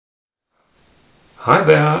Hi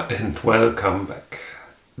there and welcome back.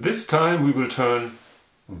 This time we will turn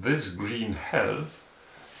this green hell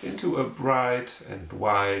into a bright and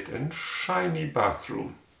white and shiny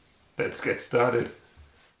bathroom. Let's get started.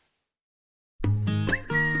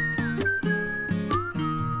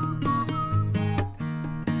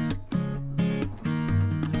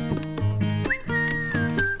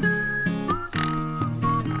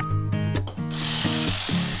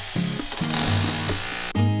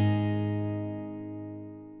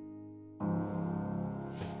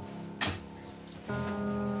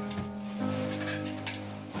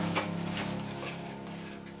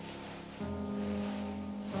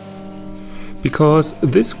 Because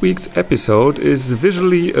this week's episode is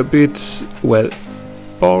visually a bit,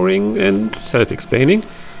 boring and self-explaining,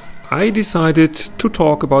 I decided to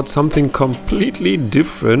talk about something completely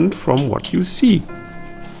different from what you see.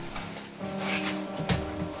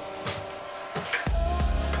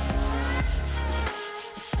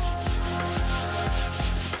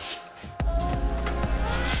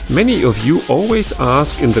 Many of you always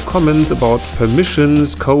ask in the comments about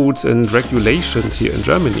permissions, codes and regulations here in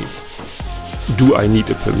Germany. Do I need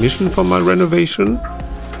a permission for my renovation?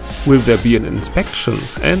 Will there be an inspection?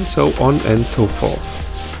 And so on and so forth.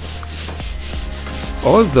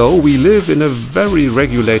 Although we live in a very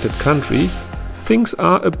regulated country, things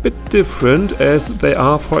are a bit different as they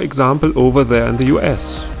are, for example, over there in the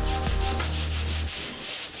US.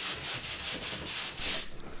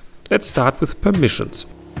 Let's start with permissions.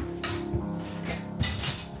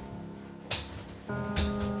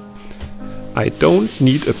 I don't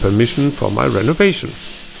need a permission for my renovation.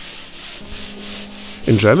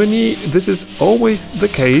 In Germany, this is always the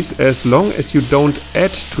case as long as you don't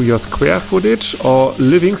add to your square footage or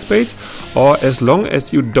living space, or as long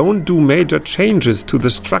as you don't do major changes to the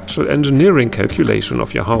structural engineering calculation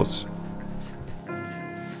of your house.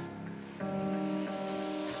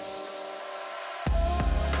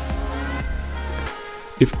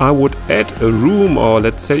 If I would add a room or,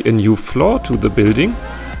 let's say, a new floor to the building,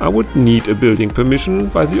 I would need a building permission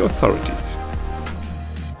by the authorities.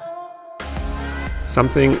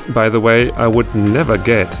 Something, by the way, I would never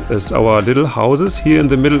get, as our little houses here in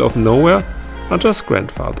the middle of nowhere are just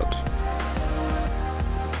grandfathered.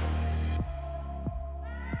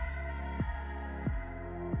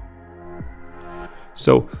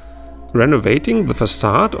 So, renovating the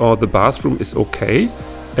facade or the bathroom is okay,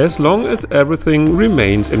 as long as everything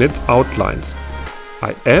remains in its outlines.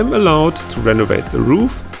 I am allowed to renovate the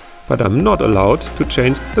roof, but I'm not allowed to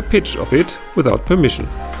change the pitch of it without permission.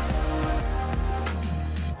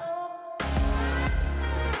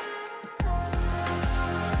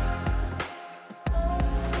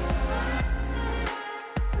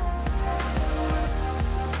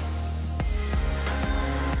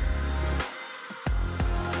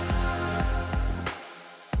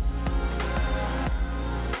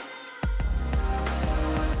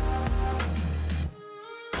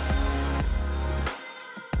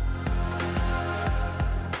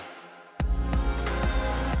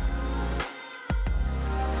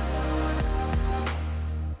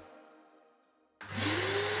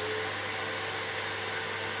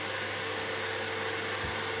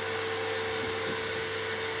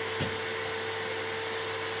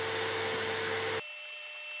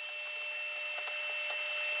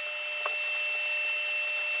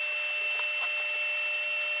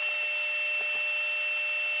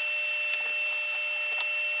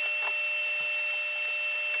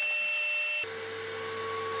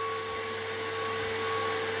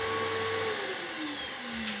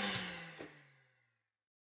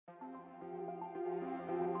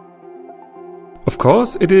 Of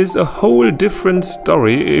course, it is a whole different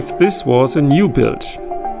story if this was a new build.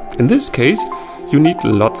 In this case, you need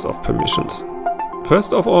lots of permissions.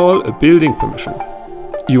 First of all, a building permission.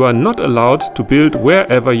 You are not allowed to build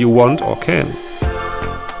wherever you want or can.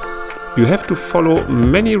 You have to follow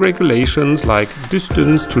many regulations like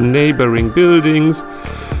distance to neighboring buildings,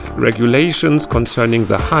 regulations concerning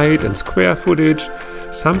the height and square footage.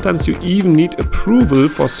 Sometimes you even need approval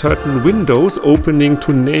for certain windows opening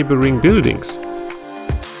to neighboring buildings.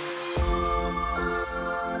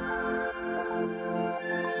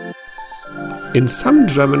 In some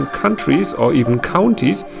German countries or even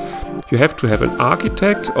counties, you have to have an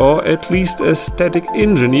architect or at least a static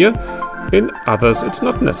engineer. In others, it's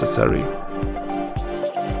not necessary.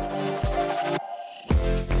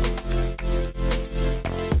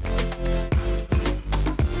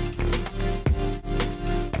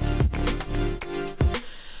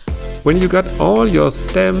 When you got all your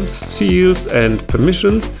stamps, seals and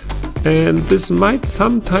permissions, and this might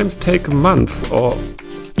sometimes take months or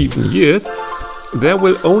even years, there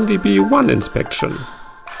will only be one inspection.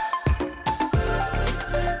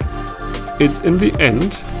 It's in the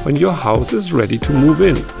end when your house is ready to move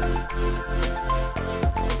in.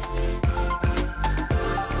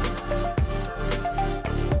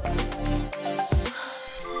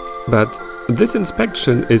 But this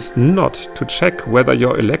inspection is not to check whether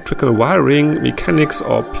your electrical wiring, mechanics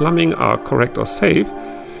or plumbing are correct or safe.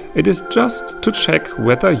 It is just to check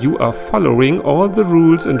whether you are following all the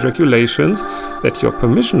rules and regulations that your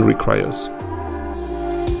permission requires.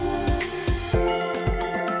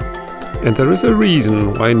 And there is a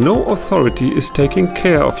reason why no authority is taking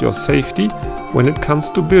care of your safety when it comes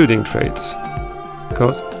to building trades.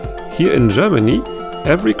 Because here in Germany,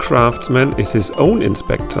 every craftsman is his own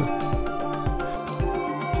inspector.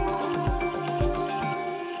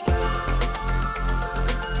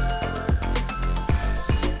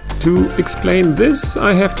 To explain this,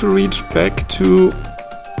 I have to reach back to,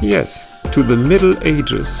 yes, to the Middle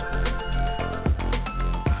Ages.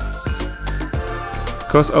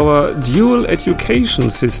 Because our dual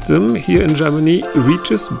education system here in Germany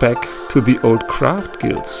reaches back to the old craft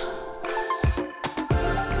guilds.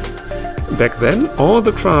 Back then, all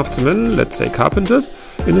the craftsmen, let's say carpenters,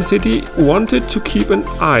 in a city wanted to keep an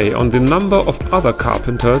eye on the number of other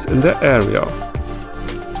carpenters in their area.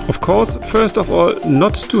 Of course, first of all,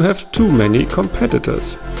 not to have too many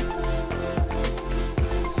competitors.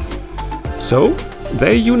 So,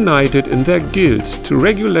 they united in their guild to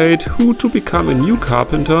regulate who to become a new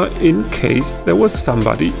carpenter in case there was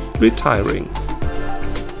somebody retiring.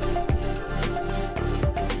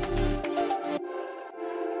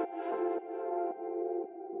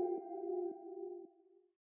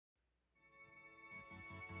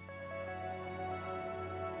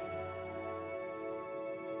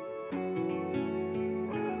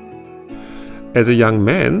 As a young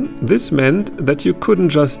man, this meant that you couldn't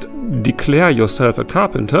just declare yourself a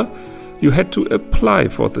carpenter, you had to apply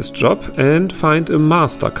for this job and find a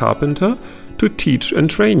master carpenter to teach and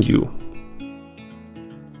train you.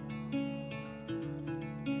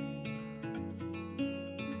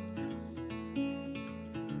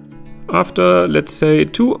 After, let's say,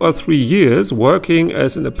 2 or 3 years working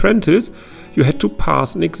as an apprentice, you had to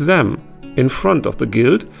pass an exam in front of the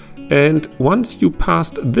guild, and once you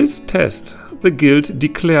passed this test, the guild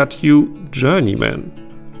declared you journeyman.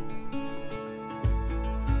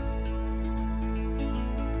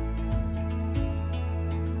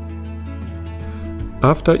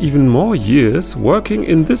 After even more years working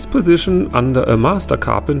in this position under a master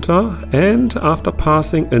carpenter and after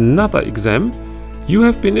passing another exam, you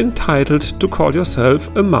have been entitled to call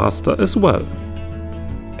yourself a master as well.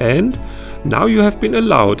 And now you have been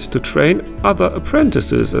allowed to train other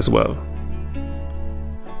apprentices as well.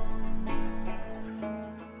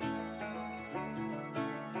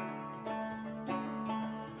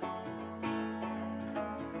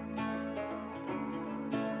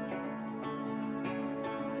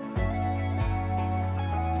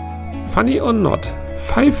 Funny or not,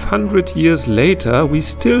 500 years later we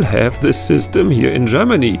still have this system here in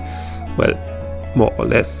Germany. Well, more or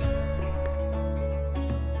less.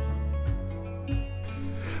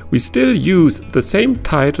 We still use the same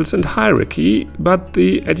titles and hierarchy, but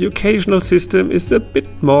the educational system is a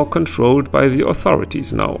bit more controlled by the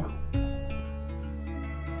authorities now.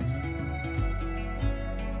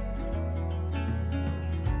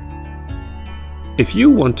 If you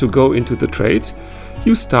want to go into the trades,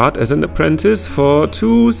 you start as an apprentice for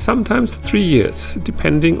 2, sometimes 3 years,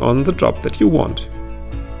 depending on the job that you want.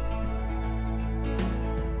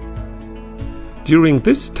 During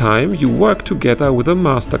this time, you work together with a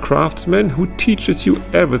master craftsman who teaches you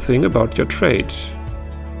everything about your trade.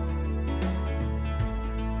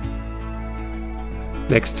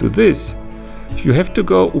 Next to this, you have to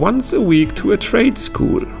go once a week to a trade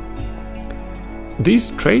school.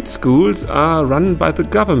 These trade schools are run by the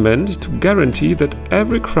government to guarantee that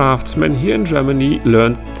every craftsman here in Germany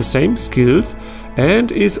learns the same skills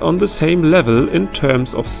and is on the same level in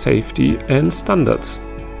terms of safety and standards.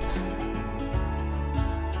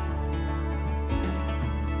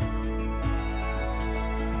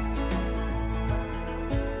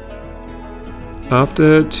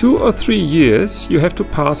 After 2 or 3 years, you have to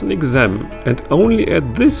pass an exam, and only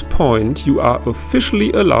at this point you are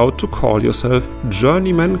officially allowed to call yourself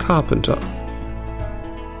journeyman carpenter.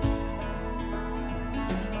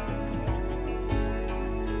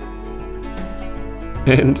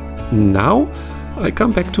 And now I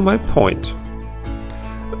come back to my point.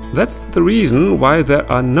 That's the reason why there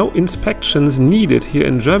are no inspections needed here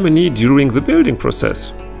in Germany during the building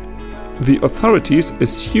process. The authorities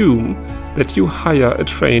assume that you hire a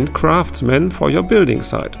trained craftsman for your building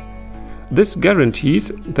site. This guarantees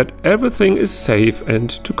that everything is safe and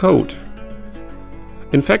to code.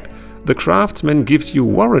 In fact, the craftsman gives you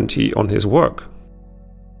warranty on his work.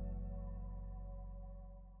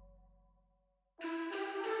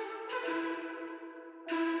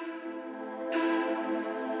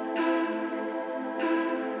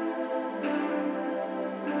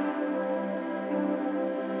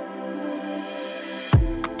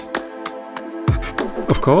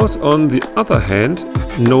 Of course, on the other hand,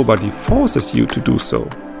 nobody forces you to do so.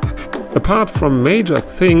 Apart from major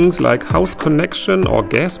things like house connection or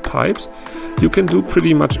gas pipes, you can do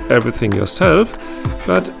pretty much everything yourself,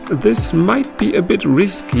 but this might be a bit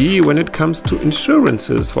risky when it comes to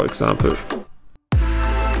insurances, for example.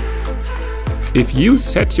 If you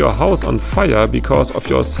set your house on fire because of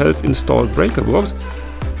your self-installed breaker box,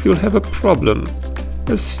 you'll have a problem,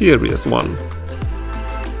 a serious one.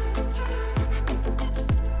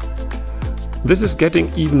 This is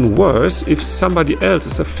getting even worse if somebody else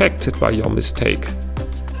is affected by your mistake.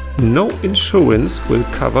 No insurance will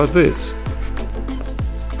cover this.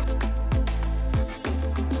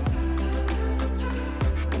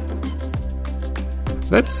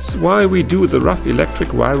 That's why we do the rough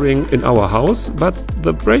electric wiring in our house, but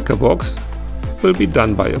the breaker box will be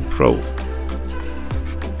done by a pro.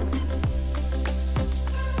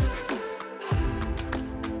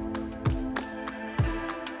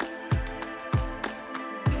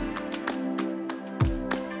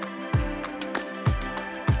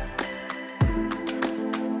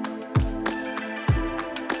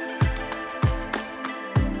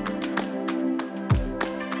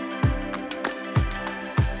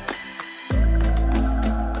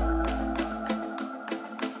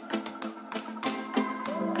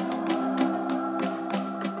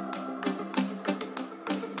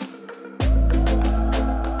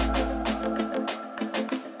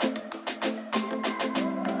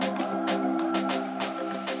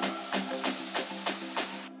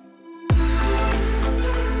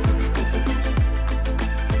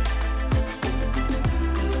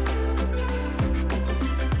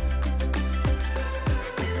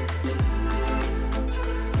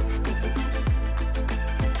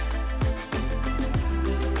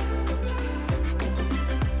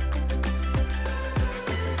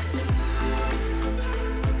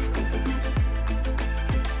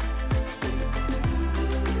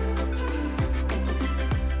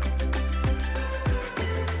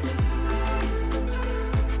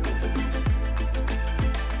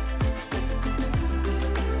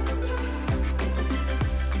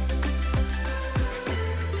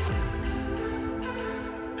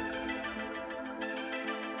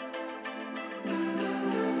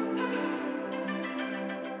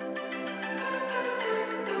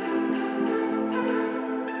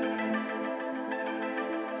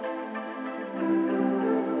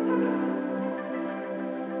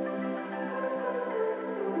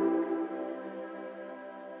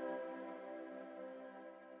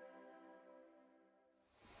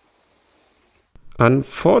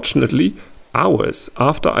 Unfortunately, hours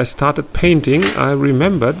after I started painting, I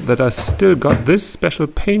remembered that I still got this special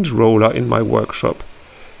paint roller in my workshop.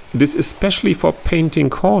 It is especially for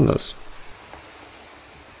painting corners.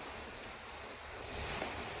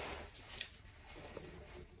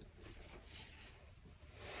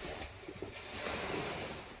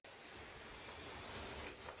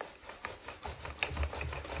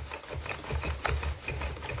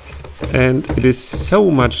 And it is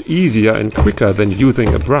so much easier and quicker than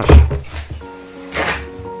using a brush.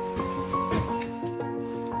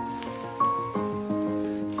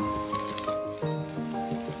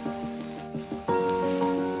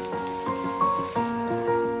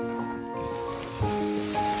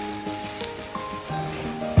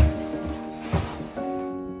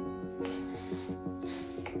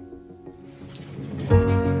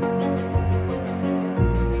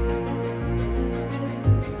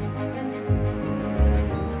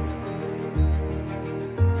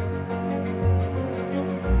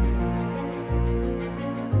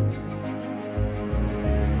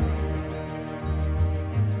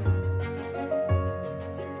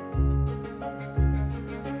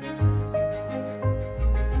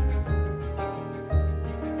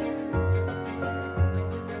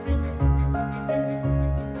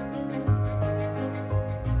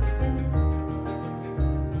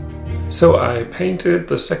 So I painted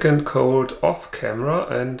the second coat off camera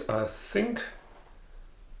and I think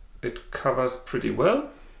it covers pretty well.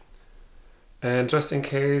 And just in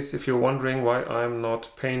case if you're wondering why I'm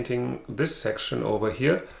not painting this section over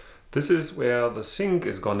here, this is where the sink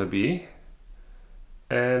is gonna be.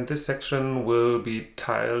 And this section will be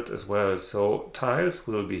tiled as well. So tiles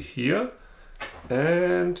will be here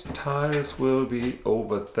and tiles will be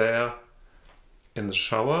over there in the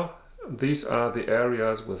shower. These are the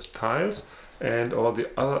areas with tiles, and all the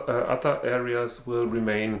other areas will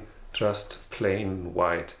remain just plain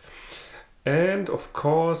white. And of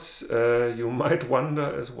course, you might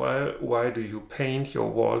wonder as well, why do you paint your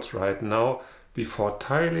walls right now before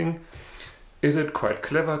tiling? Is it quite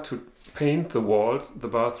clever to paint the walls, the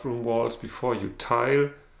bathroom walls, before you tile?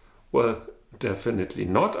 Well, definitely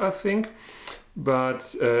not, I think.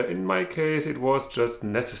 But in my case, it was just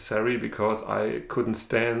necessary because I couldn't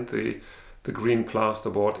stand the green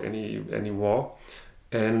plasterboard anymore.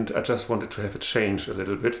 And I just wanted to have it change a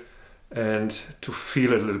little bit and to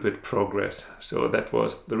feel a little bit progress. So that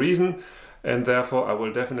was the reason. And therefore, I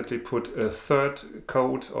will definitely put a third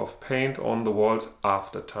coat of paint on the walls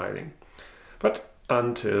after tiling. But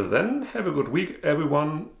until then, have a good week,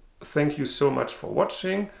 everyone. Thank you so much for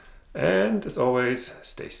watching. And as always,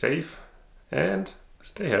 stay safe and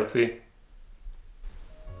stay healthy.